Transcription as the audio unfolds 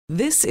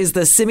This is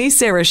the Simi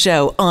Sara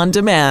Show on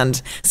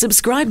demand.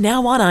 Subscribe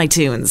now on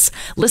iTunes.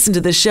 Listen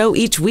to the show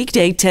each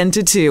weekday 10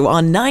 to 2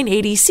 on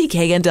 980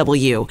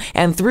 CKNW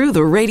and through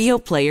the Radio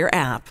Player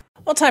app.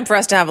 Well, time for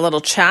us to have a little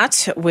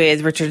chat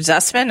with Richard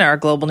Zussman, our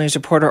global news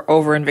reporter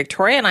over in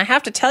Victoria. And I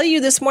have to tell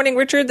you this morning,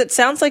 Richard, that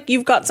sounds like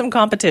you've got some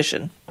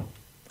competition.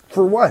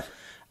 For what?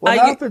 What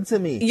happened to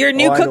me? Your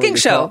new cooking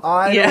show.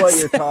 I know what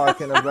you're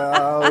talking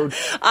about.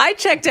 I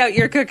checked out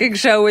your cooking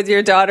show with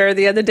your daughter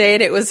the other day,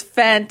 and it was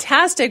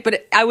fantastic.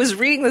 But I was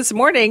reading this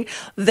morning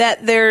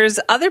that there's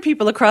other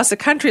people across the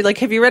country. Like,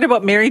 have you read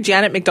about Mary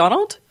Janet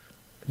McDonald?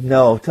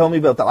 No, tell me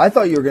about that. I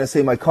thought you were going to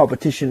say my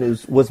competition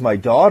was my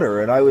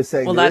daughter, and I was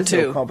saying there is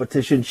no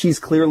competition. She's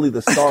clearly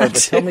the star, but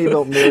tell me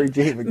about Mary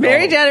Janet McDonald.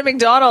 Mary Janet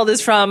McDonald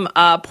is from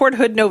Port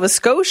Hood, Nova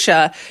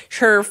Scotia.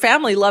 Her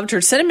family loved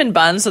her cinnamon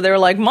buns, so they were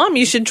like, Mom,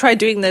 you should try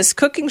doing this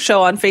cooking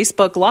show on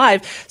Facebook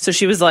Live. So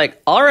she was like,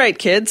 all right,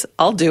 kids,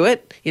 I'll do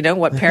it. You know,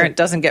 what parent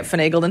doesn't get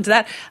finagled into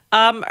that?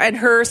 And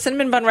her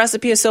cinnamon bun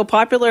recipe is so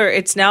popular,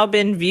 it's now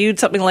been viewed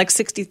something like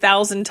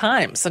 60,000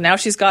 times. So now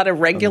she's got a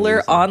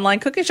regular online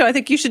cooking show. I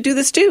think you should do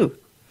this too.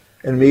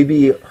 And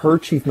maybe her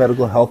chief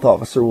medical health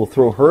officer will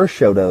throw her a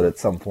shout out at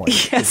some point.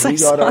 Yes,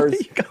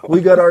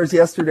 we got ours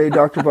yesterday.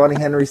 Dr. Bonnie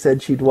Henry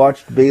said she'd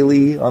watched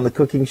Bailey on the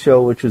cooking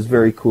show, which was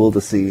very cool to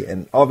see.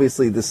 And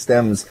obviously this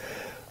stems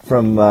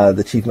from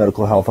the chief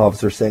medical health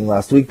officer saying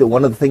last week that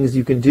one of the things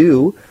you can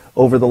do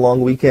over the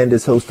long weekend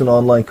is host an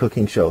online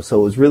cooking show.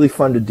 So it was really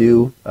fun to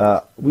do.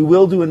 We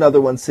will do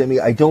another one, Simi.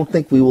 I don't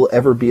think we will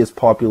ever be as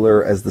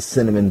popular as the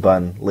cinnamon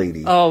bun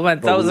lady. Oh, man,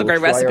 that was a great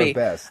recipe.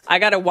 I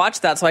got to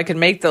watch that so I can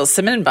make those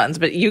cinnamon buns.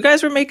 But you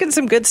guys were making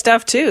some good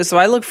stuff too, so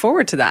I look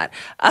forward to that.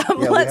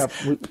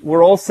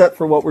 We're all set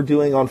for what we're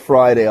doing on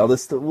Friday.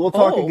 We'll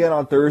talk again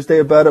on Thursday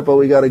about it, but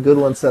we got a good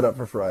one set up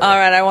for Friday. All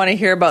right, I want to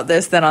hear about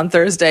this then on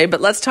Thursday.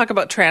 But let's talk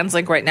about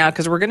TransLink right now,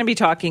 because we're going to be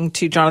talking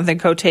to Jonathan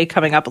Cote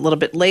coming up a little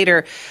bit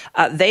later.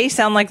 They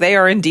sound like they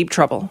are in deep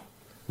trouble.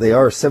 They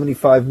are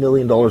 $75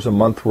 million a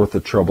month worth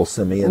of trouble,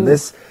 Simi. And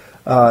this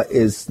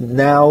is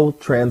now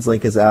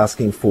TransLink is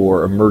asking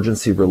for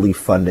emergency relief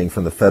funding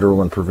from the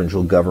federal and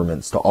provincial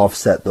governments to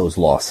offset those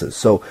losses.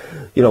 So,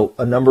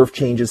 a number of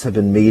changes have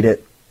been made at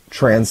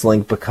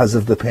TransLink because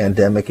of the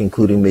pandemic,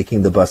 including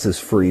making the buses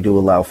free to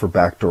allow for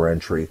backdoor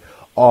entry.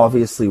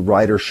 Obviously,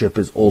 ridership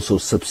is also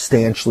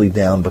substantially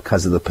down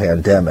because of the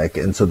pandemic.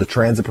 And so the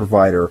transit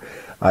provider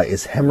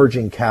is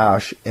hemorrhaging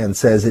cash and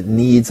says it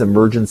needs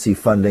emergency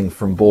funding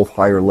from both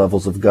higher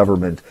levels of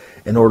government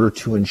in order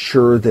to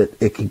ensure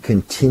that it can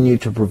continue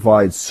to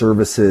provide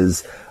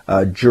services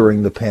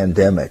during the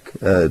pandemic.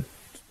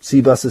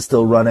 SeaBus is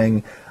still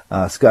running,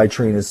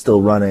 SkyTrain is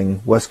still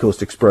running, West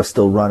Coast Express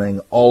still running,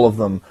 all of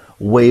them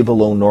way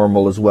below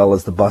normal, as well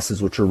as the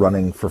buses which are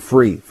running for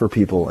free for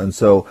people. And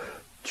so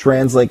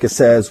TransLink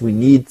says we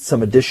need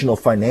some additional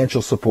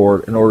financial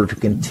support in order to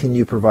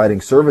continue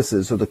providing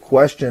services. So the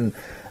question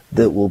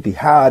that will be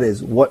had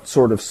is, what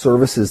sort of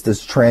services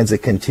does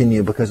transit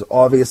continue? Because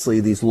obviously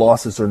these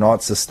losses are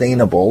not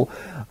sustainable.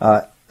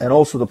 And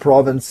also the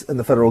province and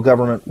the federal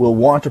government will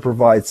want to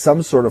provide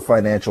some sort of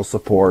financial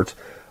support.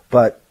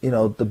 But,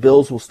 the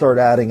bills will start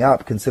adding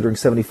up, considering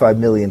 $75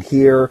 million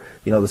here.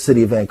 The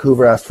city of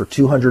Vancouver asked for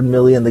 $200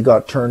 million. They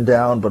got turned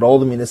down. But all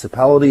the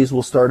municipalities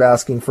will start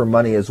asking for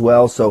money as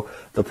well. So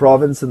the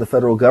province and the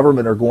federal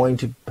government are going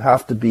to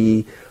have to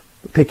be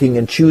picking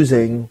and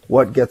choosing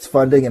what gets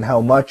funding and how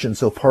much. And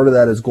so part of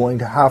that is going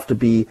to have to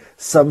be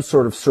some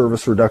sort of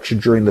service reduction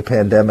during the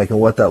pandemic.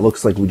 And what that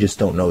looks like, we just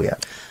don't know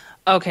yet.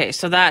 Okay,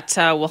 so that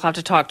we'll have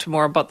to talk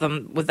more about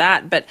them with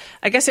that. But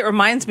I guess it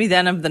reminds me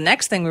then of the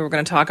next thing we were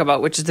going to talk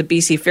about, which is the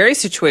BC Ferry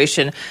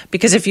situation.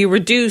 Because if you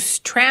reduce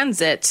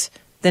transit,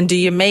 then do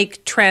you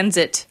make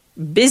transit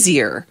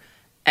busier?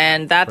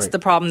 And that's the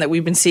problem that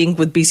we've been seeing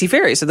with BC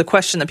Ferries, so the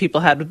question that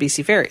people had with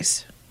BC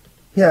Ferries.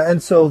 Yeah,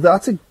 and so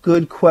that's a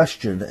good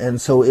question.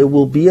 And so it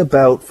will be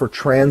about, for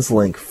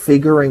TransLink,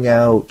 figuring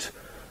out,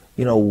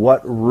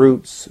 what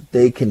routes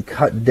they can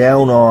cut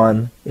down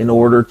on in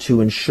order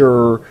to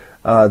ensure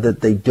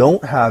that they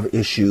don't have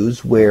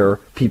issues where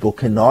people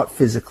cannot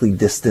physically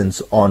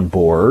distance on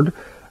board.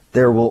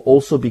 There will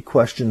also be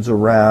questions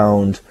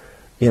around,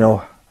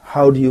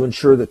 how do you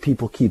ensure that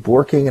people keep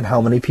working and how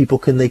many people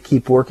can they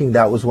keep working?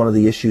 That was one of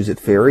the issues at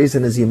Ferries.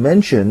 And as you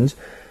mentioned,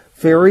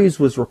 Ferries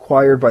was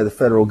required by the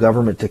federal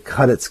government to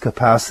cut its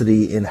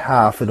capacity in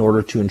half in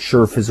order to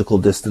ensure physical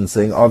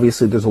distancing.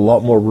 Obviously, there's a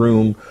lot more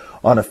room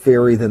on a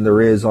ferry than there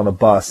is on a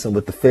bus. And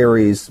with the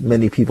ferries,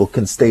 many people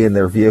can stay in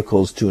their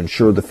vehicles to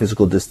ensure the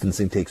physical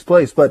distancing takes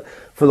place. But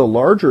for the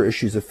larger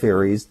issues of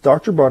ferries,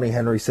 Dr. Bonnie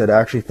Henry said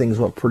actually things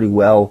went pretty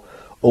well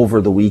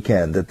over the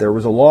weekend, that there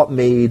was a lot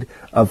made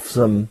of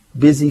some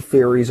busy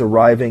ferries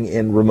arriving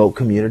in remote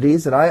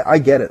communities. And I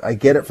get it. I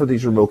get it for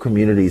these remote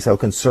communities, how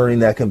concerning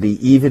that can be,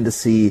 even to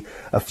see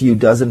a few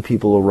dozen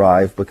people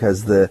arrive,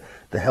 because the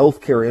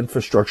healthcare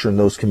infrastructure in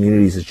those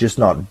communities is just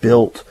not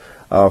built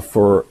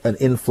for an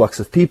influx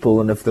of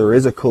people. And if there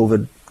is a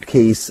COVID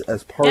case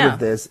as part of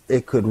this,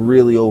 it could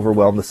really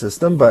overwhelm the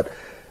system. But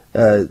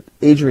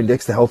Adrian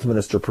Dix, the health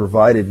minister,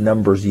 provided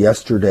numbers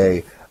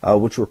yesterday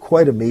which were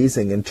quite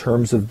amazing in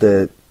terms of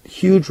the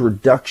huge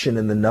reduction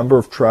in the number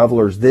of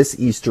travelers this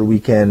Easter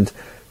weekend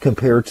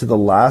compared to the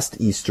last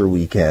Easter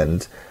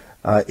weekend.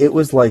 It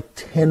was like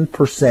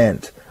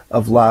 10%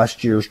 of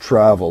last year's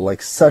travel,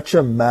 like such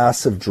a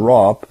massive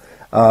drop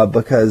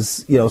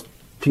because,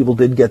 people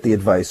did get the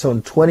advice. So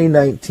in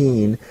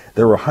 2019,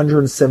 there were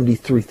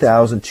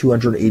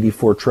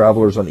 173,284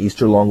 travelers on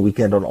Easter long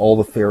weekend on all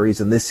the ferries,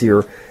 and this year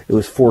it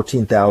was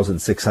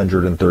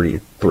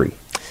 14,633.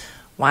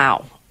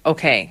 Wow.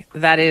 Okay,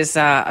 that is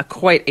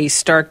quite a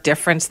stark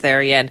difference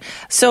there, Yen.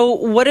 So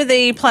what are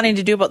they planning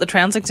to do about the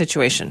TransLink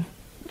situation?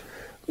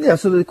 Yeah,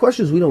 so the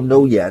question is we don't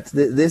know yet.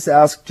 This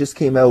ask just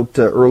came out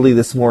early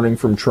this morning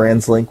from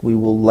TransLink. We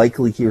will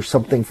likely hear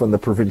something from the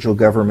provincial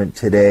government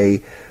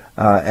today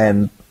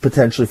and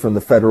potentially from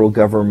the federal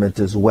government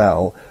as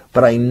well.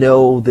 But I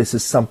know this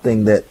is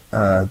something that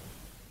the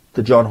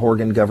John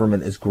Horgan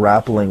government is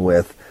grappling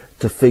with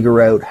to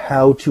figure out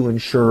how to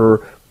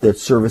ensure that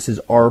services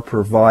are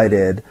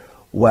provided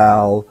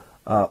while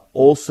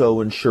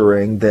also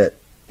ensuring that,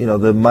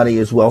 the money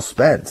is well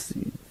spent.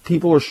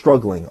 People are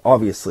struggling,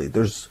 obviously.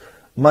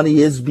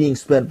 Money is being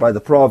spent by the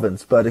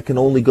province, but it can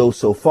only go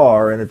so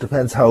far, and it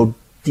depends how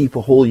deep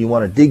a hole you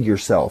want to dig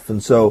yourself.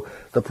 And so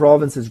the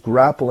province is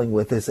grappling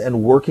with this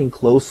and working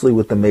closely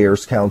with the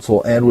Mayor's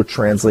Council and with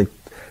TransLink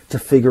to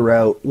figure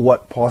out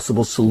what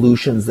possible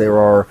solutions there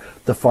are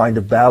to find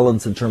a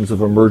balance in terms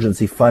of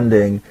emergency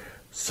funding,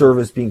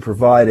 service being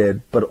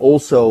provided, but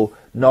also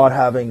not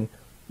having,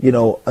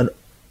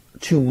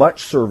 too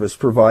much service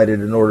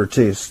provided in order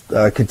to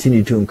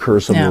continue to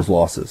incur some of those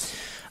losses.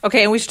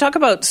 Okay, and we should talk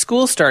about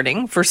school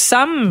starting for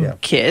some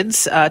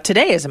kids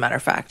today, as a matter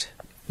of fact.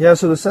 Yeah,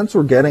 so the sense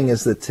we're getting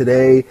is that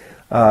today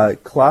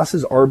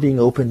classes are being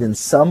opened in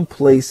some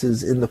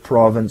places in the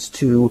province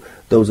to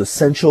those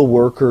essential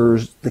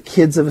workers, the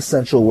kids of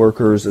essential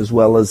workers, as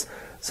well as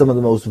some of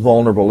the most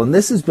vulnerable. And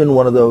this has been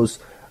one of those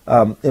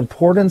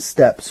important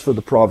steps for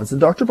the province.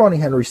 And Dr. Bonnie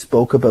Henry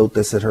spoke about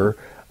this at her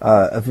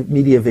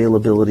media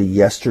availability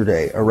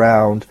yesterday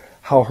around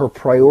how her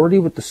priority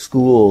with the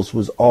schools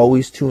was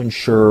always to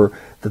ensure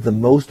that the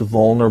most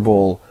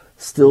vulnerable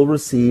still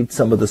received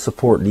some of the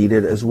support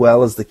needed, as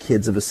well as the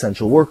kids of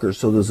essential workers,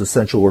 so those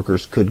essential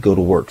workers could go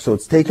to work. So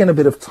it's taken a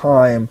bit of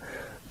time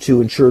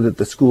to ensure that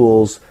the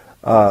schools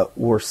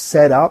were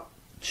set up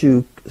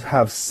to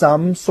have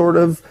some sort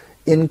of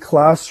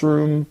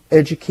in-classroom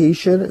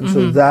education, and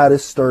so that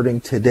is starting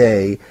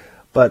today.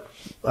 But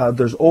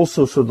there's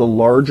also sort of the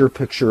larger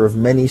picture of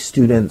many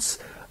students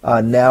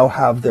now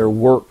have their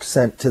work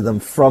sent to them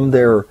from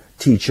their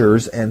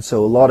teachers, and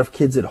so a lot of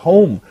kids at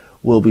home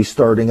will be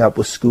starting up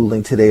with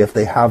schooling today if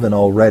they haven't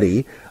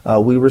already.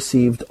 We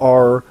received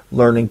our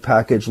learning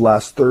package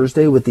last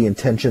Thursday with the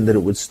intention that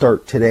it would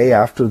start today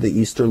after the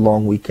Easter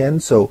long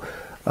weekend. So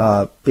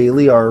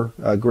Bailey, our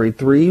grade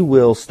 3,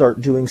 will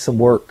start doing some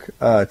work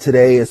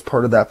today as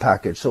part of that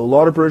package. So a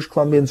lot of British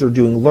Columbians are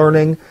doing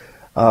learning,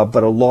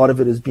 but a lot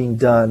of it is being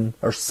done,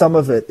 or some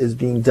of it is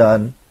being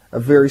done, a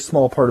very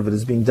small part of it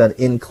is being done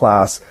in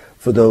class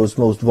for those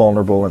most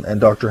vulnerable. And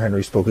Dr.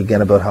 Henry spoke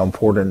again about how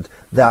important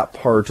that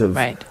part of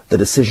the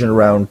decision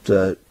around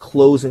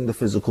closing the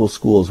physical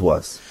schools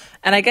was.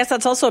 And I guess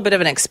that's also a bit of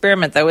an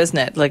experiment, though, isn't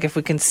it? Like, if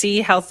we can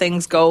see how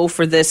things go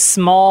for this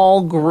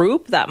small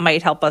group, that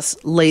might help us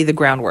lay the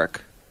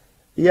groundwork.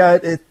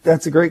 Yeah,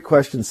 that's a great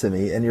question,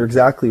 Simi, and you're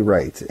exactly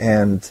right.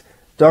 And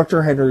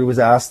Dr. Henry was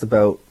asked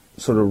about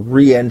sort of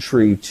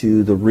re-entry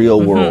to the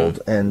real world,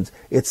 and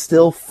it's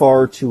still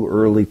far too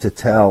early to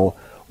tell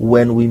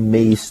when we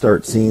may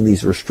start seeing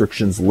these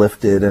restrictions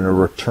lifted and a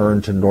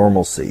return to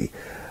normalcy.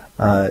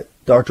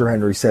 Dr.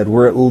 Henry said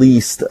we're at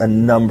least a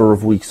number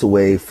of weeks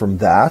away from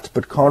that,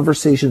 but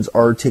conversations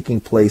are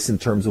taking place in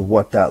terms of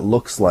what that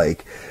looks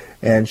like.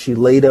 And she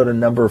laid out a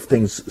number of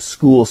things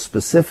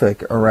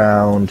school-specific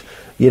around,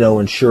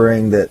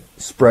 ensuring that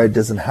spread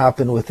doesn't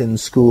happen within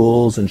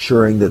schools,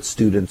 ensuring that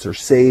students are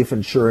safe,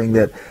 ensuring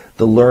that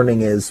the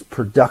learning is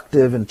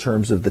productive in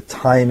terms of the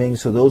timing.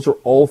 So those are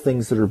all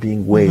things that are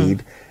being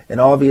weighed.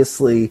 And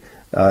obviously,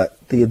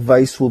 the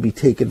advice will be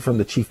taken from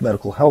the Chief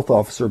Medical Health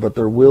Officer, but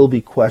there will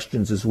be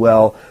questions as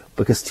well,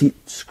 because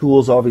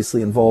schools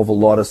obviously involve a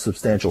lot of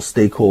substantial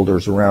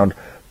stakeholders around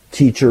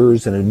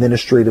teachers and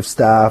administrative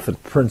staff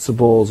and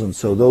principals, and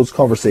so those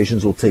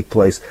conversations will take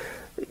place.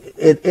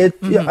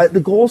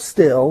 The goal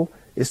still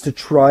is to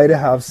try to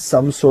have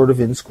some sort of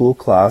in-school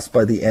class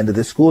by the end of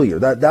the school year.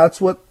 That's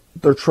what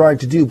they're trying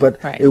to do, but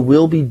it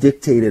will be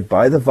dictated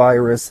by the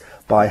virus,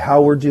 by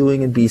how we're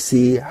doing in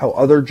BC, how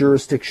other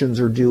jurisdictions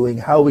are doing,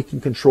 how we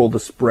can control the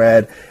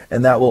spread,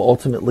 and that will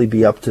ultimately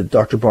be up to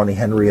Dr. Bonnie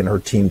Henry and her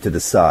team to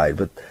decide.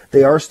 But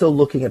they are still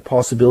looking at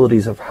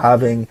possibilities of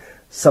having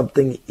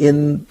something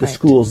in the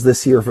schools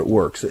this year if it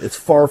works. It's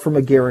far from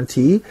a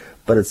guarantee,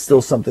 but it's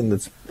still something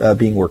that's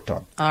being worked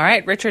on. All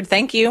right, Richard,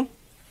 thank you.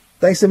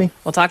 Thanks, Simi.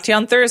 We'll talk to you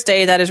on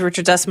Thursday. That is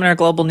Richard Zussman, our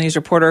Global News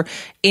reporter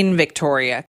in Victoria.